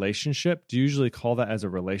typically a relationship? Do you usually call that as a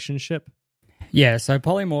relationship? Yeah. So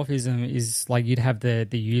polymorphism is like you'd have the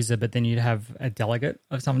user, but then you'd have a delegate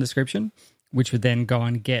of some description, which would then go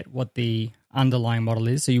and get what the underlying model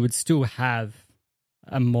is. So you would still have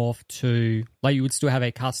a morph to, like you would still have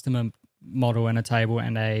a customer model and a table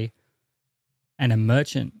and a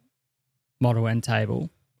merchant model and table.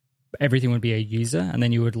 Everything would be a user, and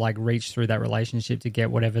then you would like reach through that relationship to get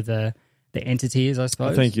whatever the entity is, I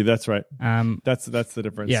suppose. Oh, thank you. That's right. That's the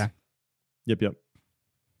difference. Yeah. Yep.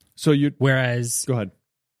 So whereas go ahead.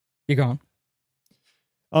 You go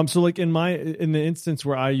on. So like in the instance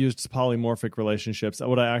where I used polymorphic relationships,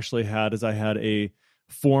 what I actually had is I had a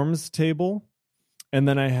forms table, and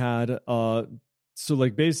then I had So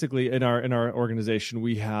like basically in our organization,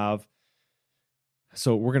 we have,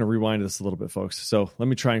 so we're going to rewind this a little bit, folks. So let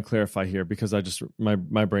me try and clarify here, because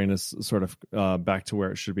my brain is sort of back to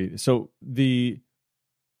where it should be. So the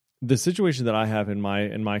situation that I have in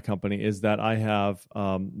my company is that I have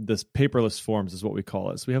this paperless forms is what we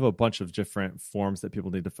call it. So we have a bunch of different forms that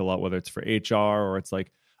people need to fill out, whether it's for HR or it's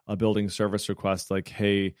like a building service request, like,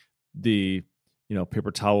 hey, the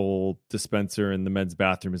paper towel dispenser in the men's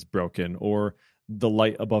bathroom is broken, or the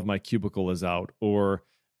light above my cubicle is out, or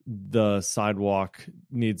the sidewalk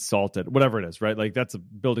needs salted, whatever it is, right? Like that's a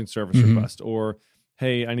building service request. Or,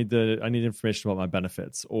 hey, I need information about my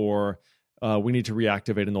benefits, or we need to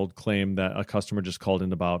reactivate an old claim that a customer just called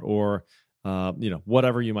in about, or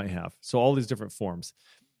whatever you might have. So all these different forms.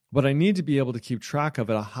 But I need to be able to keep track of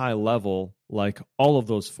at a high level, like all of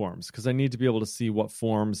those forms, because I need to be able to see what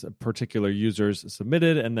forms particular users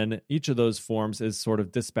submitted. And then each of those forms is sort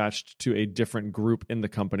of dispatched to a different group in the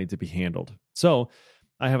company to be handled. So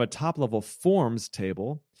I have a top level forms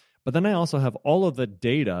table, but then I also have all of the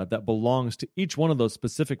data that belongs to each one of those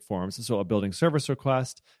specific forms. So a building service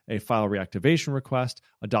request, a file reactivation request,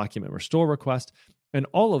 a document restore request, and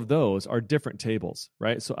all of those are different tables,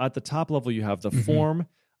 right? So at the top level, you have the form,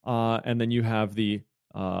 and then you have the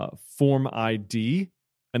form ID,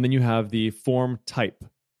 and then you have the form type.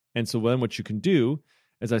 And so then what you can do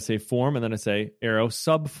is I say form, and then I say arrow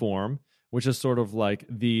subform, which is sort of like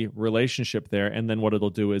the relationship there. And then what it'll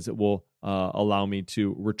do is it will allow me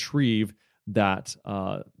to retrieve that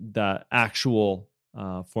actual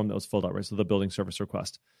form that was filled out, right? So the building service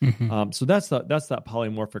request. So that's that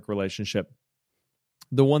polymorphic relationship.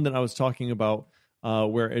 The one that I was talking about,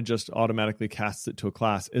 where it just automatically casts it to a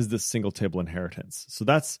class, is this single table inheritance. So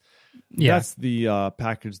that's the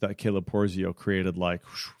package that Caleb Porzio created like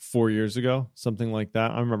 4 years ago, something like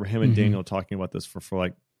that. I remember him and Daniel talking about this for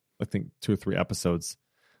like, I think 2 or 3 episodes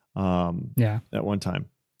at one time.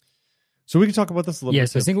 So we can talk about this a little bit.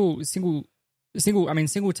 So single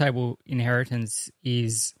table inheritance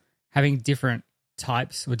is having different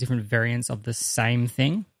types or different variants of the same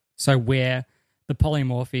thing. So where the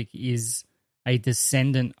polymorphic is a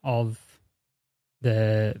descendant of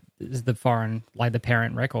the foreign, like the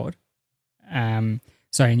parent record.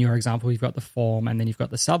 So in your example, you've got the form and then you've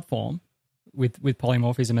got the subform with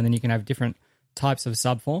polymorphism, and then you can have different types of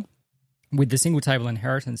subform. With the single table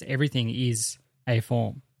inheritance, everything is a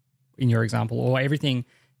form in your example, or everything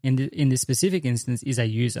in this specific instance is a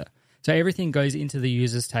user. So everything goes into the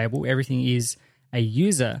users table. Everything is a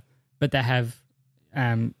user, but they have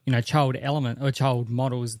child element or child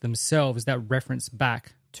models themselves that reference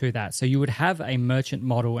back to that. So you would have a merchant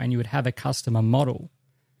model and you would have a customer model,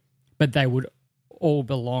 but they would all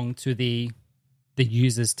belong to the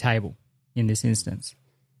users table in this instance.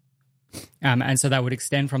 And so that would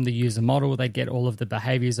extend from the user model. They'd get all of the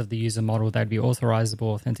behaviors of the user model. They'd be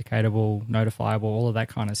authorizable, authenticatable, notifiable, all of that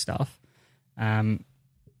kind of stuff.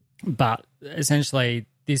 But essentially,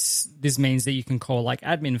 this means that you can call like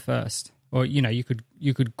admin first, or you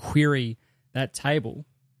could query that table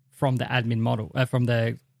from the admin model, from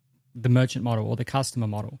the merchant model or the customer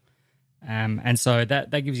model. And so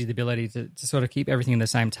that gives you the ability to sort of keep everything in the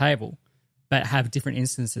same table, but have different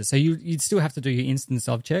instances. So you'd still have to do your instance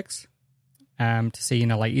of checks to see,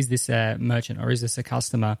 like, is this a merchant or is this a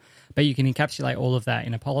customer? But you can encapsulate all of that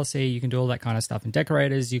in a policy. You can do all that kind of stuff in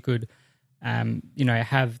decorators. You could,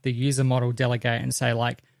 have the user model delegate and say,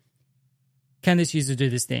 like, can this user do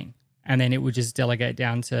this thing? And then it would just delegate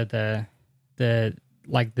down to the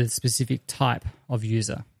specific type of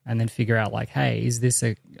user, and then figure out, like, hey, is this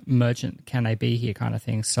a merchant? Can they be here, kind of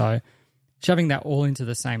thing. So shoving that all into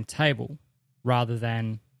the same table rather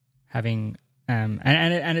than having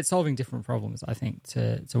and it's solving different problems, I think,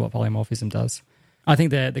 to what polymorphism does. I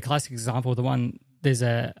think the classic example,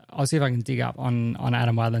 I'll see if I can dig up on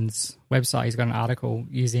Adam Wadland's website. He's got an article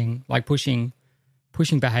using, like, pushing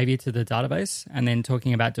behavior to the database and then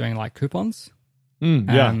talking about doing, like, coupons. And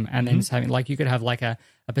then just having, like, you could have like a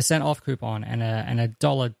 % off coupon and a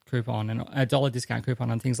 $1 coupon and a $1 discount coupon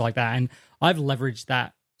and things like that. And I've leveraged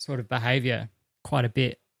that sort of behavior quite a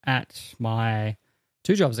bit at my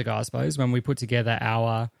 2 jobs ago, I suppose, when we put together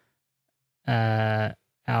our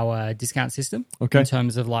discount system. Okay. In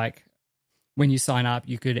terms of, like, when you sign up,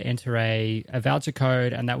 you could enter a voucher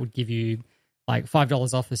code, and that would give you like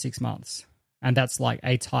 $5 off for 6 months. And that's like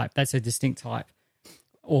a type. That's a distinct type.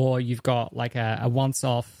 Or you've got like a once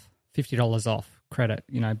off $50 off credit,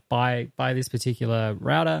 buy this particular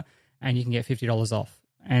router and you can get $50 off.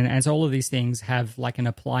 And so all of these things have like an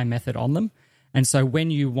apply method on them. And so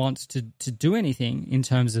when you want to do anything in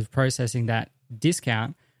terms of processing that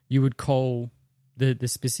discount, you would call the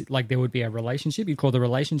specific, like there would be a relationship. You'd call the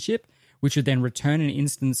relationship, which would then return an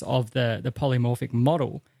instance of the polymorphic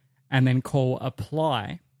model, and then call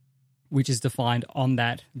apply, which is defined on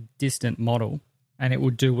that distant model, and it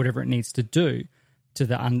will do whatever it needs to do to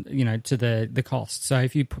the cost. So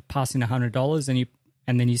if you pass in $100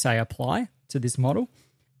 and then you say apply to this model,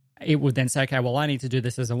 it would then say, okay, well, I need to do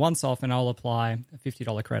this as a once-off, and I'll apply a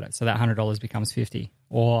 $50 credit. So that $100 becomes $50.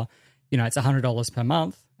 Or, it's $100 per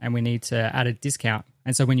month, and we need to add a discount.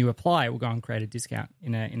 And so when you apply, it will go and create a discount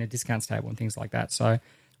in a discounts table and things like that. So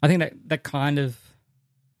I think that kind of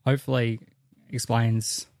hopefully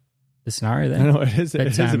explains the scenario there. I know, it is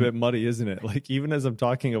a bit muddy, isn't it? Like, even as I'm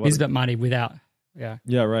talking about it, it's a bit muddy without, yeah.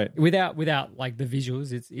 Yeah, right. Without like the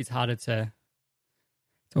visuals, it's harder to...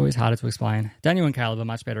 It's always harder to explain. Daniel and Caleb are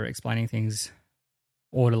much better at explaining things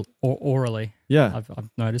orally. Yeah, I've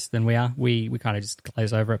noticed than we are. We kind of just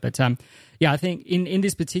glaze over it. But I think in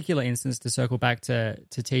this particular instance, to circle back to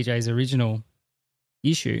TJ's original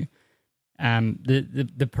issue,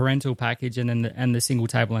 the parental package and then the single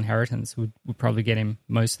table inheritance would probably get him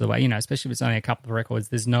most of the way. Especially if it's only a couple of records.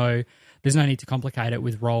 There's no need to complicate it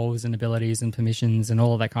with roles and abilities and permissions and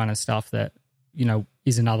all of that kind of stuff that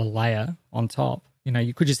is another layer on top.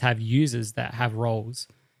 You could just have users that have roles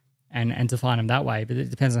and define them that way, but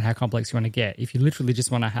it depends on how complex you want to get. If you literally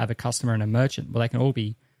just want to have a customer and a merchant, well, they can all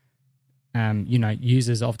be,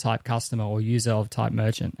 users of type customer or user of type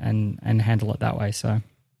merchant and handle it that way. So,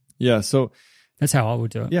 yeah, so that's how I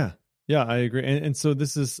would do it. Yeah, I agree. And so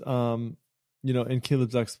this is, in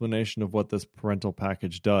Caleb's explanation of what this parental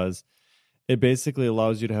package does, it basically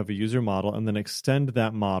allows you to have a user model and then extend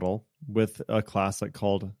that model with a class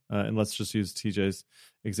called, and let's just use TJ's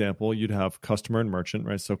example, you'd have customer and merchant,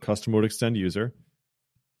 right? So customer would extend user,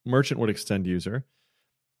 merchant would extend user,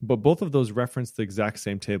 but both of those reference the exact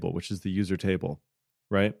same table, which is the user table,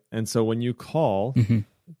 right? And so when you call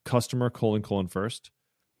customer : first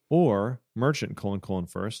or merchant :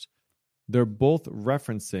 first, they're both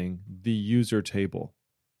referencing the user table,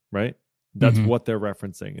 right? That's what they're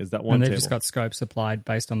referencing, is that one table. And they've table. just got scopes applied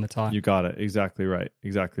based on the type. You got it. Exactly right.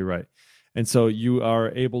 And so you are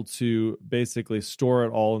able to basically store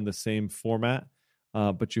it all in the same format,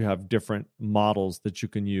 but you have different models that you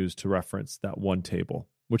can use to reference that one table,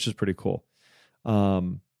 which is pretty cool.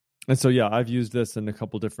 And so, I've used this in a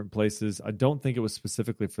couple different places. I don't think it was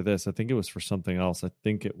specifically for this. I think it was for something else. I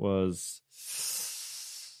think it was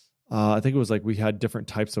like we had different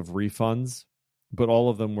types of refunds, but all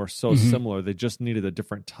of them were so similar. They just needed a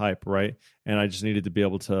different type, right? And I just needed to be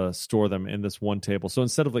able to store them in this one table. So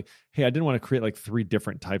instead of like, hey, I didn't want to create like 3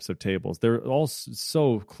 different types of tables. They're all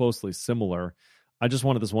so closely similar. I just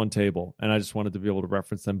wanted this one table, and I just wanted to be able to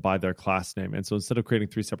reference them by their class name. And so instead of creating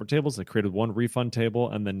 3 separate tables, I created one refund table,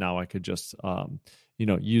 and then now I could just,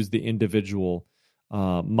 use the individual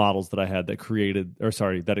models that I had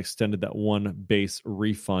that extended that one base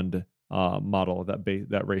refund model,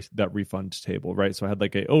 that refund table, right? So I had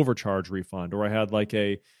like a overcharge refund, or I had like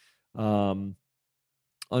a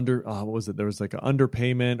what was it? There was like an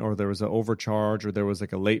underpayment, or there was an overcharge, or there was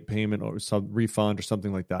like a late payment or some refund or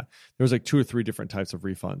something like that. There was like 2 or 3 different types of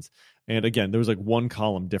refunds. And again, there was like one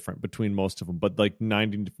column different between most of them, but like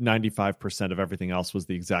 95% of everything else was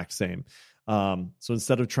the exact same. So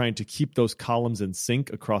instead of trying to keep those columns in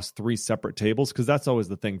sync across 3 separate tables, because that's always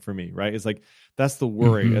the thing for me, right? It's like, that's the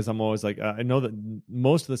worry, as I'm always like, I know that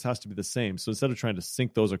most of this has to be the same. So instead of trying to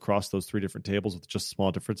sync those across those 3 different tables with just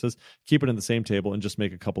small differences, keep it in the same table and just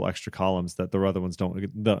make a couple extra columns that the other ones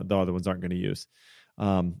aren't going to use.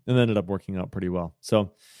 And ended up working out pretty well.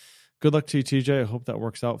 So good luck to you, TJ. I hope that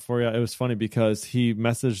works out for you. It was funny because he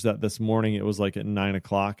messaged that this morning. It was like at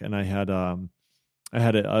 9:00, and I had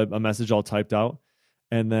a message all typed out,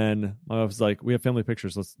 and then I was like, "We have family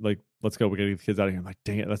pictures. Let's go. We gotta get the kids out of here." I'm like,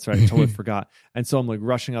 "Dang it, that's right. I totally forgot." And so I'm like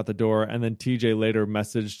rushing out the door, and then TJ later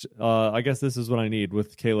messaged, "I guess this is what I need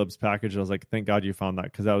with Caleb's package." I was like, "Thank God you found that,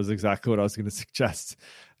 because that was exactly what I was going to suggest."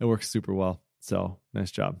 It works super well. So nice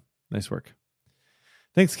job, nice work.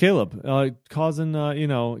 Thanks, Caleb.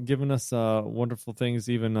 Giving us wonderful things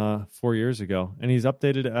even 4 years ago, and he's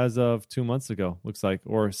updated as of 2 months ago. Looks like,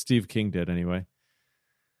 or Steve King did anyway.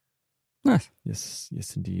 Nice. Yes,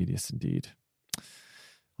 indeed.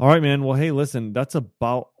 All right, man. Well, hey, listen, that's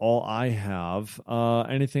about all I have.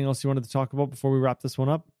 Anything else you wanted to talk about before we wrap this one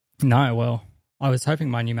up? No, well, I was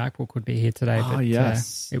hoping my new MacBook would be here today, but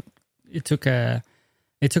yes. It took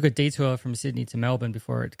a detour from Sydney to Melbourne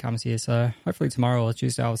before it comes here. So hopefully tomorrow or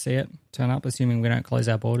Tuesday I'll see it turn up, assuming we don't close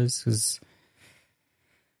our borders, because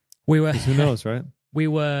who knows, right? We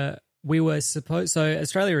were supposed. So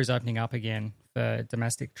Australia is opening up again for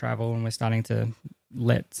domestic travel, and we're starting to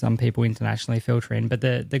let some people internationally filter in. But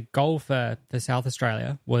the goal for South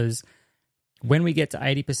Australia was when we get to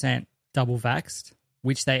 80% double vaxxed,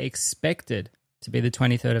 which they expected to be the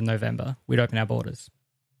 23rd of November, we'd open our borders.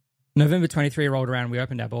 November 23 rolled around, we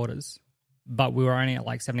opened our borders, but we were only at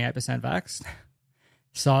like 78% vaxxed.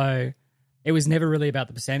 So it was never really about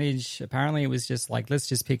the percentage. Apparently, it was just like, let's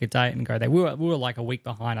just pick a date and go there. We were like a week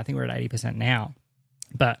behind. I think we're at 80% now.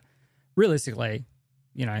 But realistically,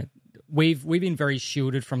 you know, we've been very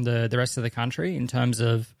shielded from the rest of the country in terms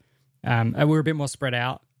of we're a bit more spread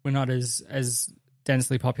out. We're not as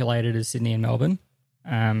densely populated as Sydney and Melbourne,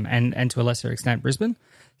 and to a lesser extent Brisbane.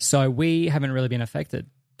 So we haven't really been affected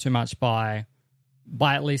too much by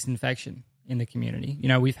at least infection in the community. You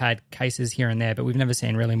know, we've had cases here and there, but we've never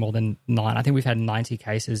seen really more than 9. I think we've had 90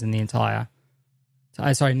 cases in the entire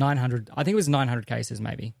 900. I think it was 900 cases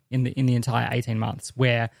maybe in the entire 18 months,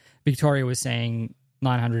 where Victoria was seeing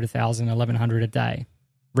 900, 1,000, 1,100 a day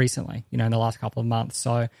recently, you know, in the last couple of months.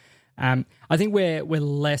 So I think we're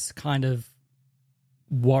less kind of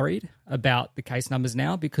worried about the case numbers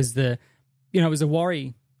now, because it was a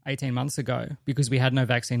worry 18 months ago because we had no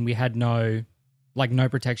vaccine, we had no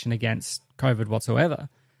protection against COVID whatsoever.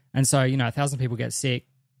 And so, you know, 1,000 people get sick,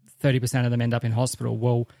 30% of them end up in hospital.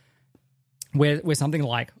 Well, we're something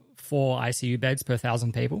like 4 ICU beds per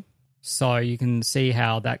 1,000 people. So you can see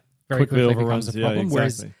how that very quickly becomes a problem. Yeah,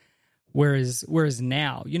 exactly. Whereas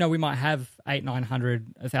now, you know, we might have 800,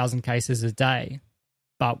 900, 1,000 cases a day,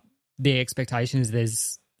 but the expectation is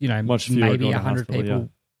there's, you know, much fewer maybe 100 people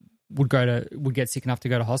would get sick enough to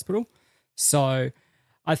go to hospital. So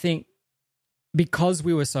I think because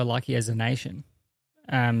we were so lucky as a nation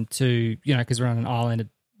to, you know, because we're on an island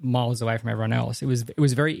miles away from everyone else, it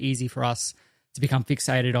was very easy for us to become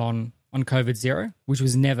fixated on COVID zero, which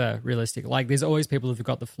was never realistic. Like, there's always people that have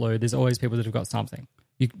got the flu. There's always people that have got something.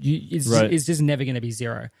 It's just never going to be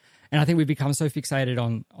zero. And I think we've become so fixated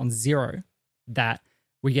on zero that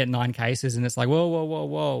we get 9 cases and it's like,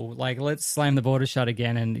 whoa. Like, let's slam the border shut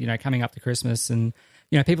again. And, you know, coming up to Christmas and,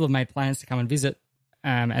 you know, people have made plans to come and visit.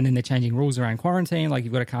 And then they're changing rules around quarantine. Like,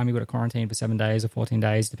 you've got to quarantine for 7 days or 14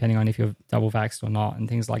 days, depending on if you're double vaxxed or not and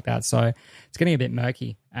things like that. So it's getting a bit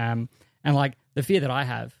murky. And like, the fear that I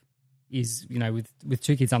have is, you know, with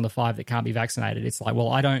 2 kids under 5 that can't be vaccinated, it's like,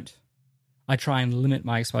 well, I try and limit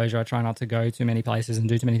my exposure. I try not to go too many places and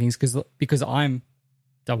do too many things because I'm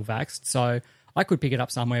double vaxxed. So I could pick it up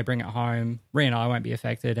somewhere, bring it home. Rhea and I won't be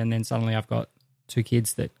affected. And then suddenly I've got 2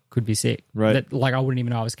 kids that could be sick. Right. That, like, I wouldn't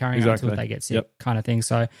even know I was carrying them until they get sick, kind of thing.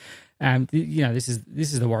 So, you know, this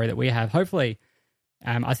is the worry that we have. Hopefully,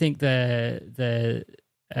 I think the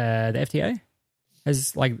FDA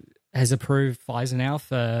has approved Pfizer now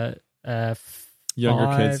for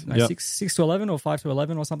younger kids, 6 to 11 or 5 to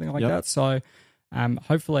 11 or something like that. So,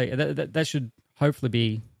 hopefully that should hopefully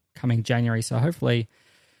be coming January. So hopefully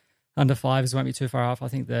under 5s won't be too far off. I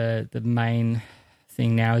think the main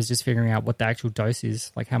thing now is just figuring out what the actual dose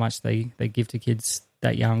is, like how much they give to kids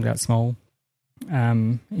that young, that small,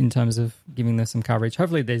 in terms of giving them some coverage.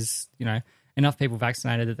 Hopefully there's, you know, enough people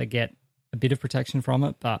vaccinated that they get a bit of protection from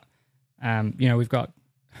it. But, you know, we've got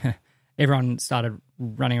everyone started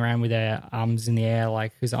running around with their arms in the air,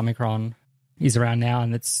 like, because Omicron is around now.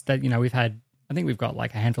 And it's that, you know, I think we've got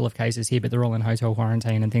like a handful of cases here, but they're all in hotel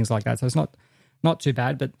quarantine and things like that. So it's not too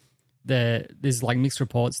bad, but there's like mixed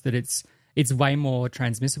reports that it's way more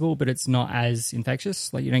transmissible, but it's not as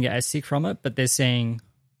infectious. Like, you don't get as sick from it. But they're saying,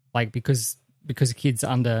 like, because kids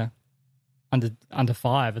under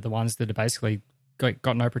 5 are the ones that are basically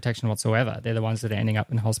got no protection whatsoever. They're the ones that are ending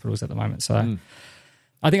up in hospitals at the moment. So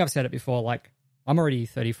I think I've said it before. Like, I'm already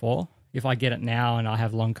 34. If I get it now and I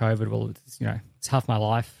have long COVID, well, it's, you know, it's half my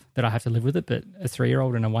life that I have to live with it. But a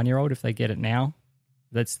 3-year-old and a 1-year-old, if they get it now,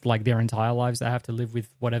 that's like their entire lives. They have to live with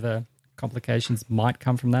whatever complications might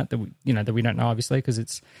come from that we don't know, obviously, because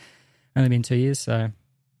it's only been 2 years. So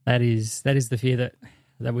that is the fear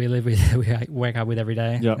that we live with, that we wake up with every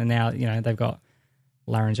day. Yep. And now, you know, they've got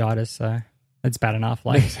laryngitis, so it's bad enough.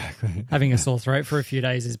 Like, exactly. Having a sore throat for a few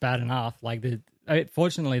days is bad enough. Like,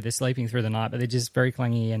 fortunately they're sleeping through the night, but they're just very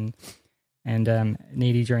clingy and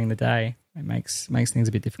needy during the day. It makes things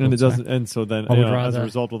a bit difficult. And it doesn't. And so then, as a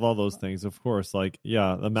result of all those – things, of course, like,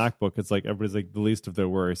 yeah, the MacBook, it's like everybody's like the least of their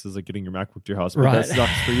worries is like getting your MacBook to your house. But right. That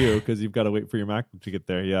sucks for you because you've got to wait for your MacBook to get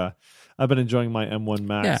there. Yeah. I've been enjoying my M1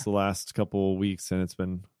 Max the last couple of weeks, and it's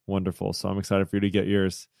been wonderful. So I'm excited for you to get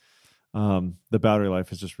yours. The battery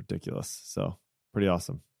life is just ridiculous. So pretty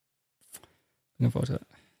awesome. Looking forward to it.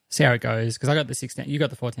 See how it goes, because I got the 16. You got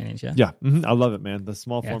the 14-inch, yeah? Yeah. Mm-hmm. I love it, man. The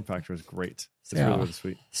small form factor is great. It's really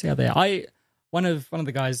sweet. See how they are. one of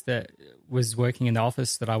the guys that was working in the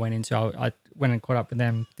office that I went into, I went and caught up with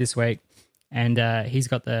them this week, and he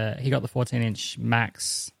got the 14-inch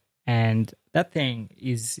Max, and that thing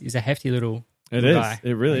is a hefty little. It is.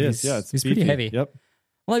 It really is. Yeah, it's pretty heavy. Yep.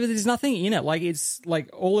 Well, there's nothing in it. Like it's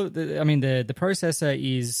like all of the. I mean, the processor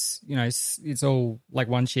is, you know, it's all like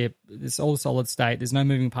one chip. It's all solid state. There's no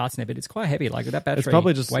moving parts in it, but it's quite heavy. Like that battery, it's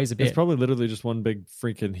probably just weighs a bit. It's probably literally just one big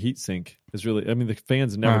freaking heat sink. Is really. I mean, the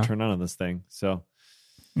fans never turn on this thing. So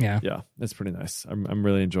yeah, it's pretty nice. I'm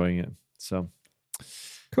really enjoying it. So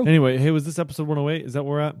cool. Anyway, hey, was this episode 108? Is that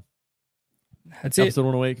where we're at? That's it. Episode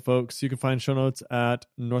 108, folks. You can find show notes at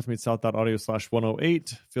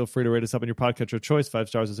northmeetsouth.audio/108. Feel free to rate us up in your podcatcher of choice. 5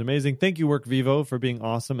 stars is amazing. Thank you, WorkVivo, for being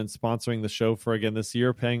awesome and sponsoring the show for again this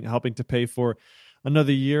year, helping to pay for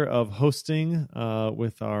another year of hosting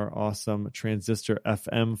with our awesome Transistor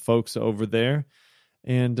FM folks over there.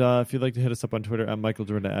 And if you'd like to hit us up on Twitter at Michael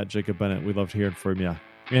Dorinda, at Jacob Bennett, we'd love to hear from you.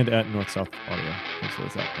 And at North South Audio. Thanks for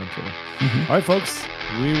that on Twitter. All right, folks.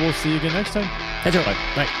 We will see you again next time. Catch you. Bye.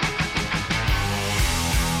 Bye.